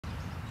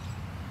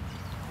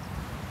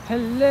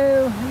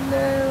Hello,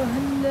 hello,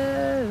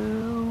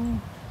 hello.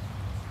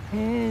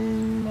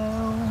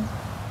 Hello.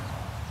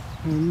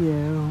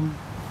 Hello.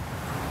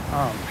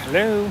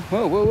 Hello.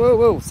 Whoa, whoa, whoa,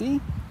 whoa.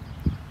 See?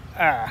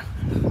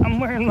 I'm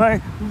wearing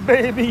my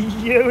Baby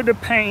Yoda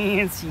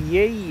pants.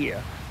 Yeah.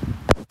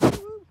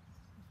 Woo.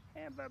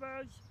 Hey,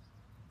 Bubbles.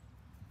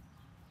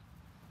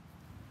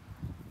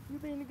 You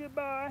being a good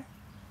boy?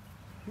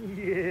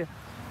 Yeah.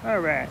 All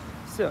right.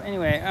 So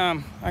anyway,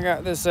 I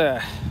got this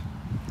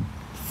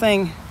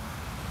thing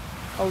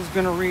I was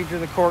gonna read to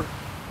the court,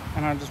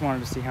 and I just wanted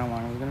to see how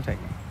long it was gonna take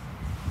me.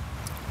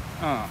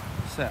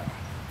 So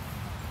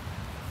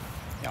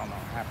y'all know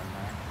what happened,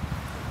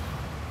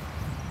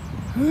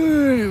 right?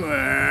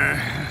 Anyway,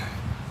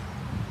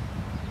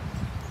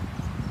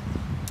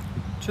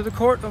 to the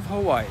Court of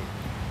Hawaii,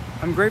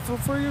 I'm grateful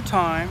for your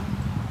time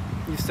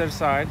you set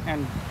aside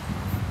and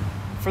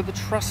for the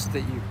trust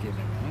that you've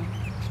given me.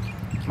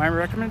 My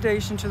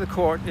recommendation to the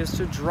court is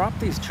to drop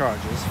these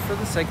charges for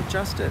the sake of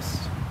justice.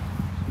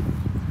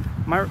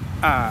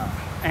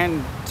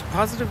 And to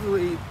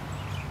positively,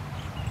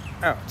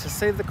 to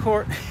save the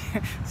court.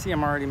 See,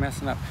 I'm already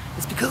messing up.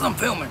 It's because I'm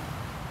filming.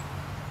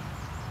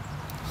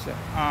 So,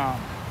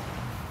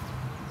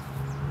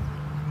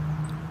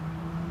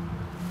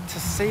 to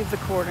save the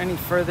court any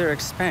further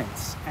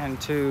expense and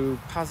to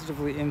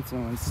positively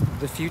influence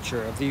the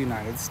future of the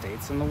United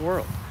States and the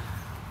world.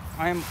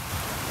 I am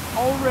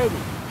already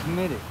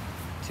committed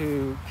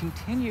to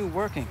continue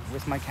working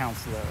with my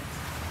counselor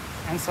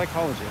and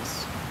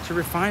psychologist to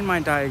refine my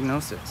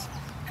diagnosis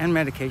and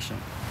medication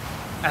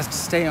as to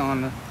stay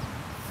on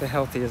the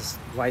healthiest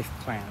life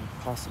plan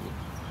possible.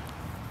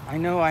 I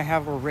know I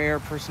have a rare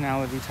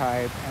personality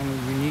type and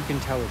a unique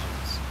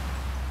intelligence.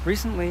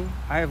 Recently,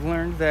 I have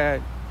learned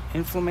that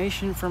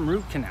inflammation from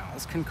root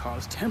canals can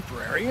cause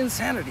temporary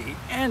insanity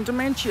and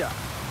dementia,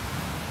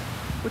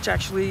 which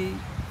actually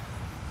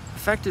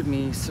affected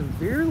me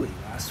severely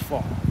last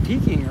fall,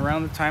 peaking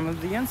around the time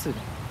of the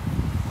incident.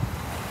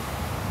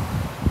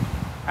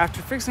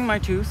 After fixing my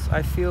tooth,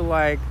 I feel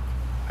like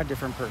a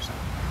different person.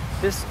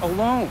 This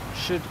alone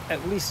should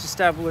at least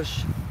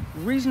establish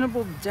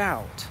reasonable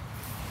doubt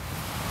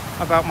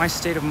about my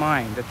state of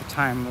mind at the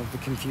time of the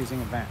confusing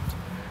event.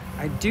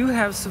 I do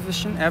have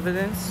sufficient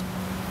evidence,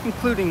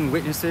 including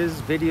witnesses,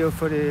 video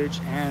footage,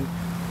 and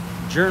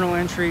journal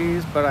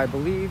entries, but I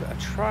believe a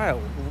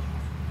trial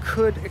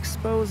could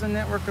expose a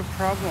network of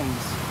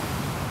problems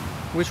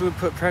which would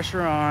put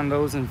pressure on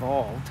those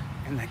involved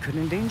and that could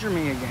endanger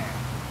me again.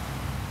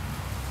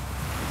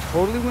 I'm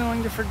totally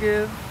willing to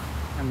forgive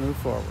and move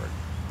forward,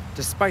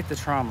 despite the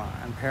trauma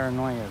and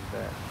paranoia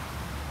that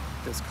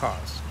this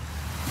caused.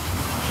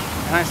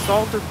 And I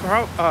solved the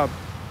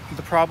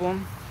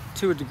problem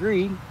to a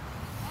degree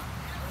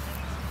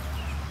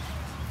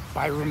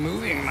by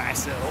removing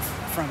myself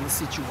from the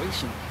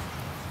situation.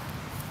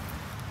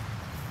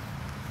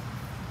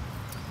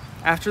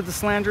 After the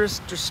slanderous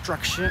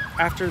destruction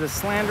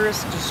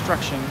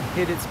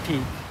hit its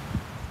peak,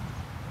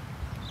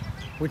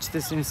 which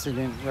this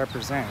incident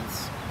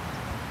represents,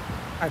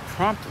 I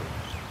promptly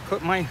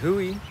put my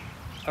Hui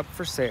up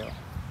for sale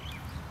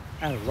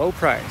at a low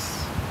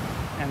price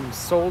and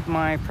sold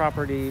my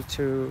property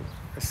to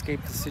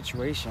escape the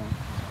situation.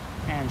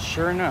 And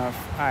sure enough,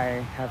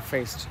 I have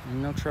faced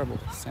no trouble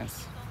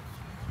since.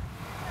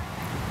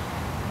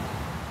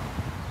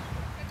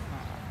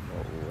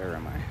 Where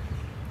am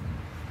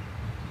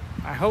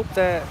I? I hope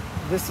that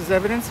this is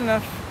evidence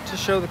enough to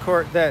show the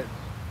court that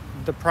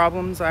the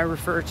problems I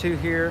refer to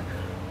here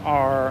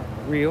are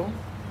real,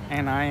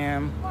 and I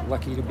am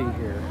lucky to be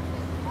here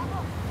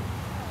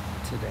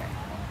today.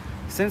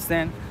 Since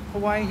then,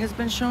 Hawaii has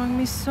been showing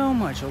me so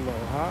much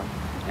aloha,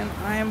 and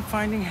I am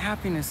finding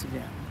happiness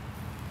again.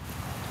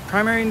 The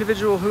primary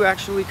individual who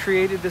actually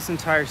created this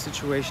entire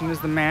situation is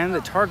the man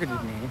that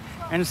targeted me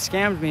and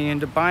scammed me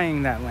into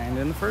buying that land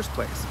in the first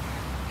place.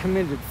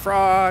 Committed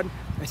fraud,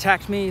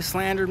 attacked me,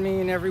 slandered me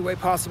in every way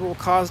possible,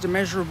 caused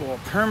immeasurable,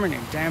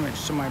 permanent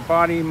damage to my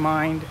body,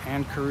 mind,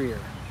 and career.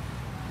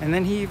 And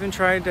then he even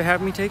tried to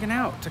have me taken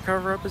out to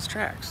cover up his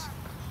tracks.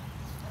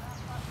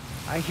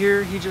 I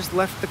hear he just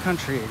left the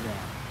country again.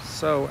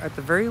 So at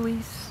the very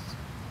least,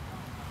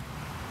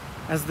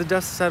 as the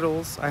dust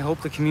settles, I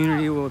hope the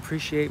community will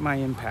appreciate my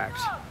impact,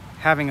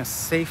 having a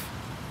safer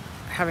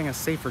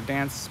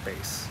dance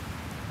space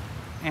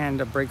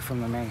and a break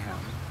from the mayhem.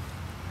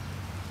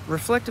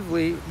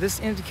 Reflectively, this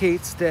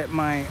indicates that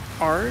my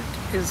art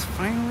is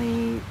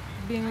finally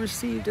being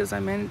received as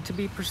I meant it to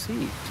be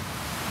perceived.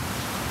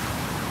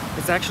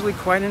 It's actually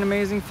quite an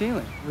amazing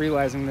feeling,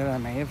 realizing that I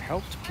may have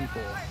helped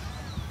people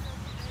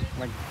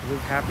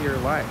live happier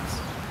lives.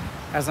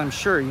 As I'm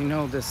sure you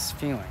know this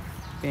feeling,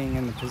 being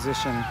in the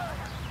position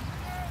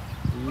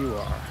you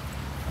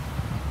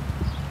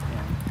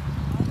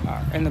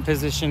are, in the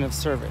position of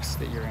service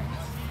that you're in.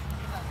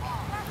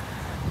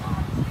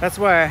 That's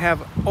why I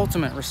have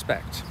ultimate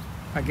respect.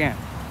 Again,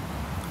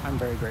 I'm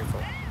very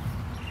grateful.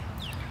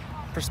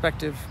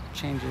 Perspective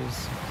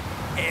changes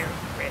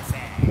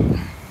everything.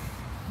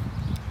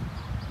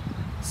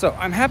 So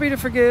I'm happy to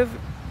forgive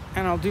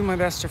and I'll do my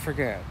best to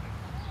forget,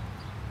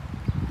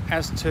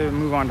 as to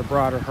move on to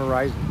broader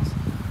horizons.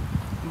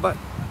 But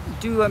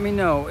do let me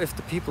know if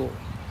the people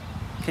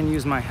can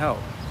use my help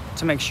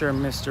to make sure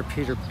Mr.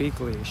 Peter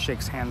Beakley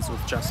shakes hands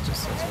with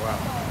justice as well.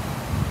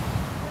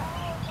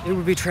 It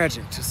would be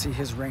tragic to see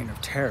his reign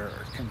of terror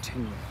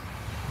continue.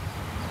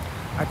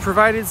 I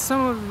provided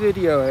some of the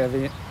video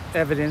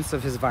evidence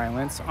of his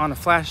violence on a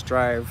flash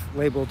drive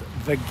labeled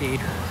The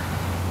Gator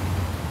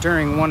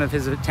during one of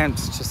his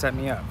attempts to set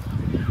me up.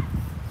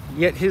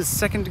 Yet his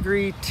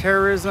second-degree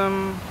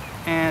terrorism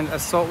and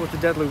assault with a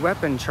deadly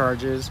weapon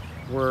charges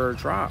were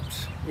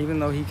dropped, even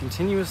though he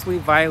continuously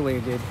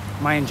violated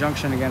my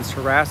injunction against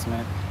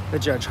harassment that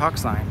Judge Hawk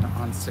signed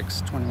on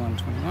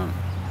 6/21/21.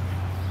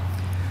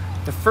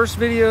 The first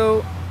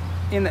video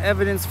in the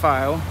evidence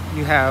file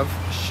you have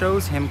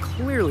shows him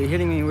clearly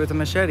hitting me with a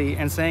machete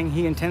and saying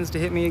he intends to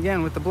hit me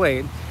again with the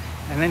blade,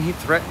 and then he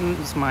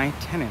threatens my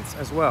tenants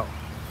as well.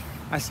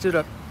 I stood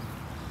up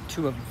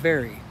to a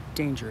very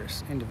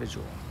dangerous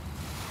individual.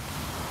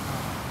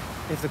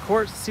 If the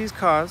court sees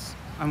cause,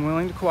 I'm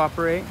willing to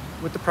cooperate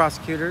with the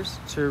prosecutors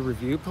to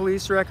review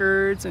police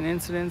records and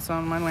incidents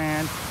on my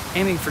land,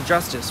 aiming for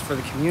justice for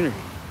the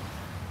community.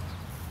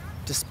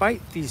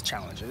 Despite these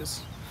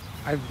challenges,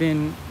 I've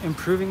been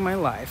improving my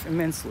life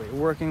immensely,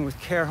 working with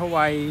Care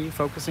Hawaii,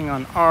 focusing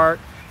on art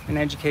and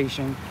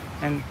education,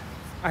 and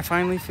I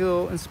finally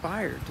feel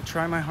inspired to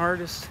try my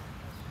hardest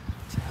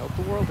to help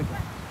the world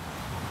again.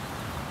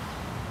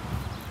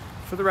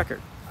 For the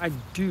record, I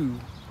do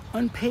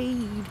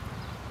unpaid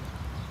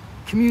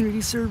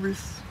community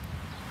service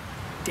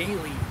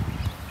daily,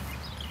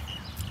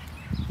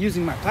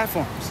 using my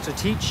platforms to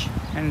teach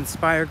and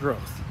inspire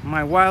growth.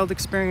 My wild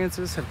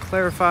experiences have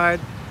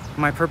clarified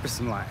my purpose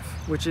in life,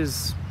 which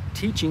is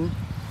teaching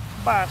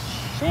by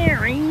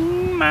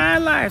sharing my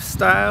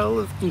lifestyle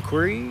of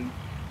inquiry,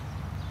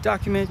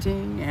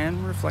 documenting,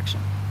 and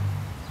reflection.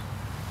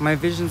 My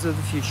visions of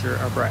the future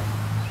are bright.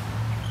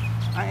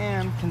 I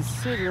am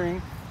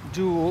considering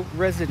dual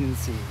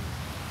residency,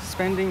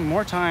 spending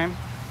more time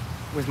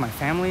with my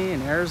family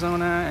in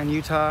Arizona and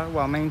Utah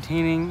while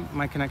maintaining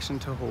my connection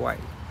to Hawaii.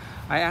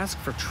 I ask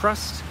for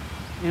trust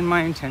in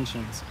my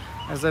intentions,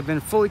 as I've been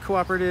fully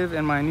cooperative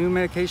and my new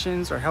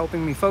medications are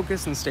helping me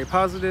focus and stay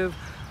positive.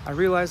 I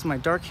realize my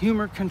dark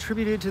humor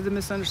contributed to the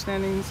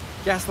misunderstandings,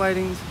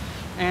 gaslightings,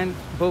 and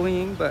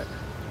bullying, but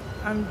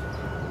I'm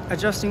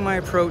adjusting my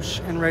approach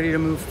and ready to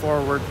move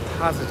forward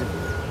positively.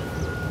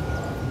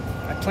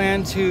 I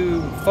plan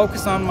to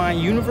focus on my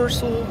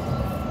universally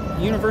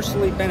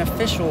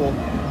beneficial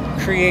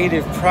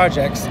creative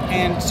projects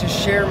and to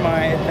share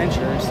my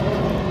adventures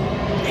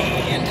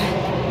and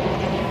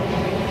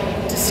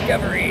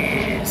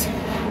discoveries.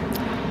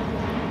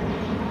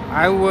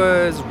 I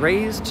was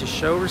raised to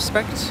show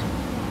respect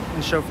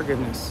and show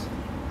forgiveness.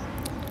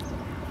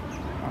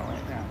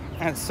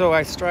 And so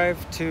I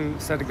strive to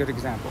set a good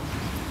example.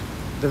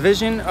 The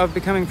vision of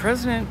becoming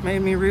president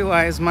made me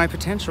realize my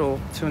potential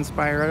to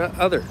inspire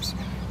others.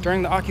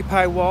 During the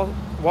Occupy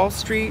Wall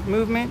Street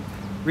movement,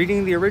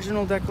 reading the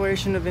original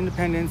Declaration of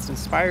Independence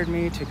inspired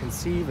me to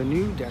conceive a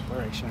new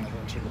Declaration of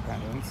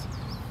Interdependence.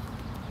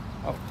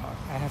 Oh,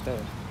 I have to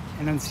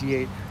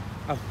enunciate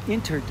of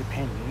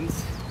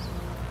interdependence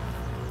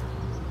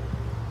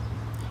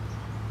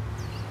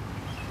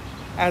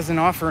as an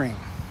offering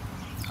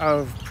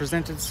of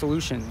presented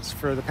solutions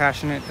for the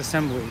passionate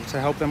assembly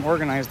to help them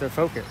organize their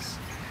focus.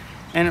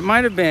 And it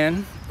might have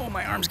been, oh,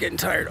 my arm's getting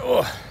tired.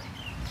 Oh,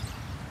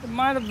 it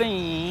might have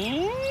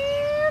been,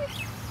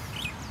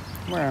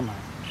 where am I?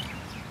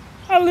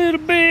 A little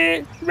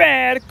bit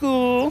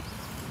radical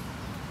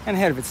and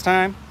ahead of its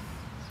time.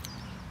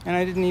 And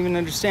I didn't even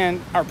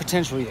understand our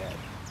potential yet,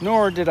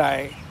 nor did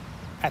I,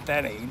 at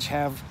that age,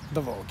 have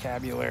the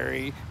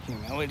vocabulary,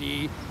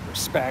 humility,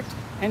 respect,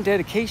 and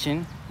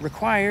dedication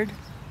required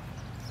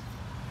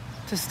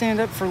to stand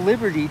up for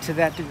liberty to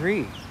that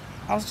degree.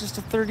 I was just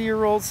a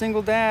 30-year-old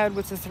single dad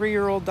with a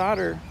 3-year-old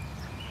daughter.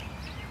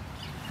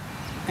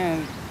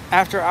 And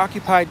after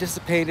Occupy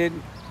dissipated,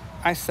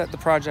 I set the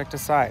project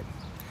aside.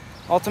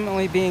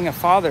 Ultimately, being a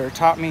father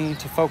taught me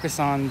to focus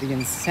on the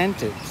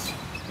incentives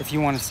if you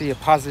want to see a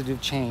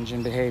positive change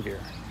in behavior.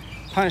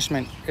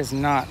 Punishment is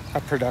not a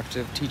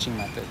productive teaching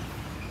method.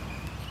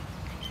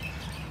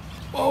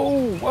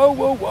 Whoa, whoa,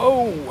 whoa,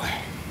 whoa.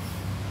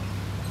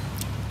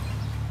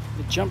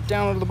 It jumped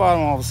down to the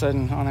bottom all of a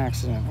sudden on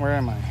accident. Where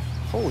am I?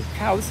 Holy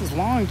cow, this is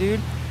long, dude.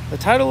 The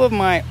title of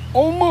my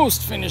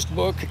almost finished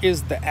book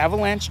is The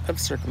Avalanche of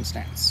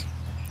Circumstance,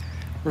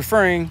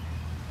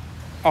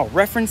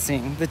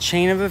 referencing the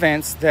chain of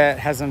events that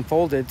has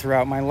unfolded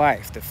throughout my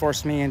life that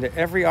forced me into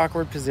every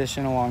awkward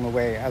position along the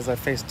way as I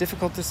faced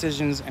difficult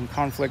decisions and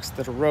conflicts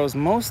that arose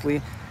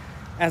mostly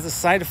as a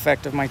side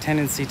effect of my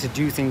tendency to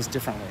do things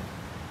differently.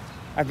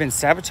 I've been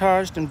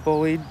sabotaged and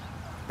bullied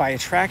by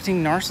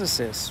attracting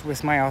narcissists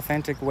with my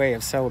authentic way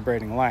of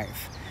celebrating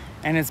life,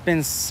 and it's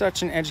been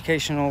such an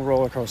educational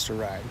roller coaster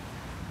ride.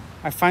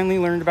 I finally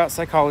learned about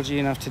psychology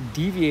enough to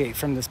deviate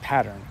from this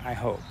pattern, I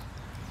hope.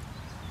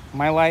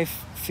 My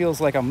life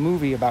feels like a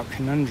movie about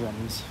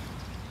conundrums,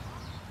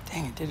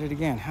 Dang, it did it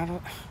again. How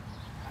do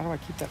I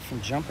keep that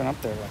from jumping up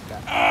there like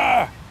that?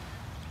 Ah!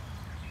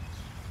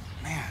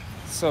 Man.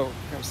 So,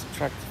 gotta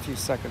subtract a few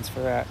seconds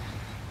for that.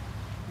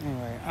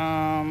 Anyway,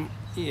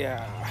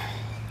 yeah.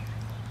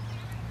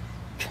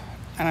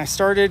 And I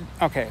started,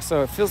 okay,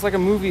 so it feels like a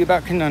movie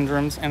about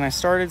conundrums, and I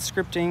started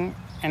scripting,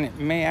 and it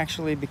may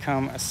actually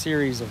become a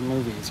series of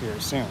movies here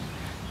soon,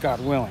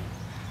 God willing.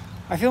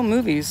 I feel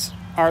movies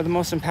are the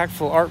most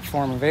impactful art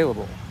form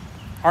available.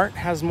 Art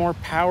has more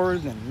power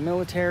than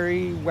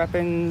military,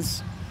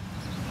 weapons,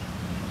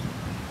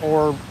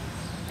 or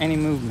any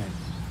movement.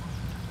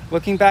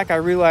 Looking back, I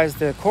realized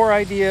the core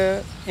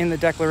idea in the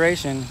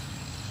Declaration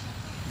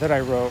that I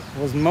wrote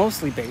was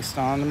mostly based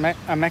on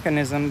a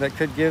mechanism that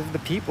could give the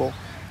people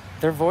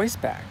their voice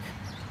back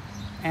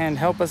and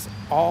help us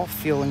all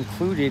feel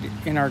included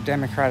in our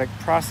democratic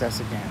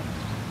process again.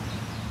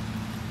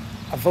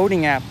 A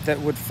voting app that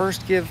would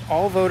first give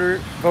all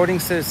voting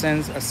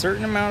citizens a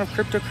certain amount of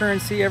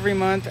cryptocurrency every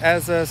month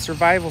as a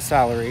survival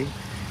salary,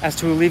 as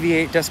to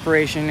alleviate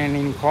desperation and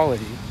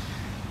inequality.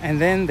 And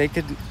then they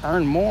could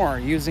earn more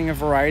using a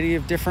variety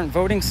of different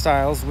voting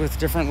styles with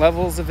different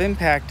levels of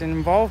impact and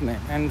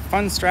involvement, and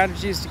fun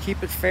strategies to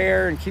keep it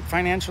fair and keep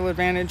financial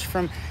advantage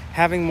from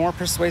having more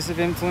persuasive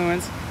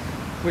influence,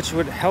 which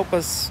would help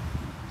us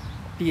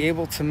be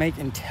able to make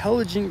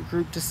intelligent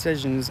group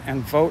decisions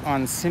and vote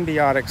on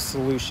symbiotic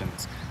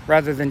solutions,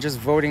 rather than just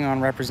voting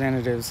on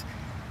representatives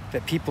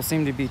that people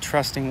seem to be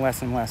trusting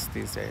less and less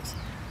these days,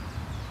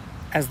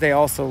 as they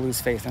also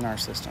lose faith in our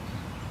system.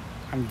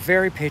 I'm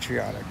very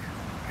patriotic.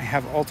 I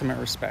have ultimate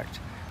respect.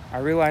 I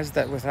realize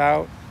that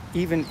without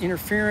even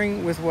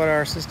interfering with what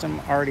our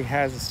system already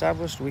has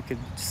established, we could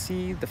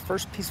see the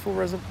first peaceful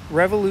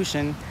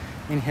revolution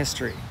in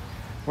history,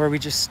 where we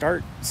just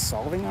start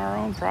solving our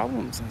own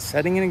problems and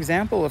setting an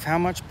example of how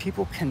much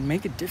people can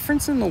make a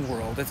difference in the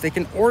world if they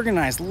can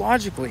organize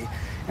logically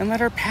and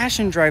let our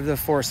passion drive the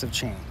force of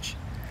change.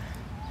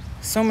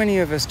 So many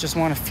of us just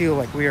want to feel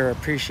like we are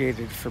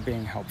appreciated for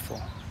being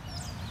helpful.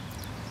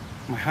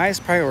 My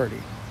highest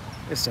priority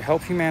is to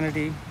help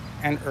humanity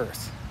and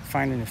Earth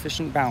find an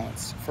efficient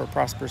balance for a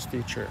prosperous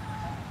future.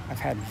 I've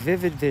had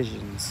vivid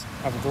visions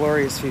of a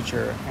glorious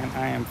future, and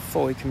I am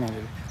fully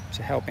committed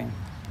to helping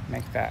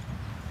make that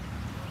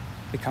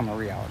become a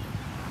reality.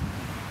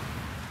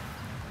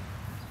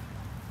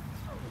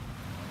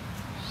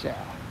 So,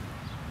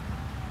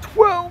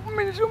 12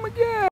 minutes, oh my God!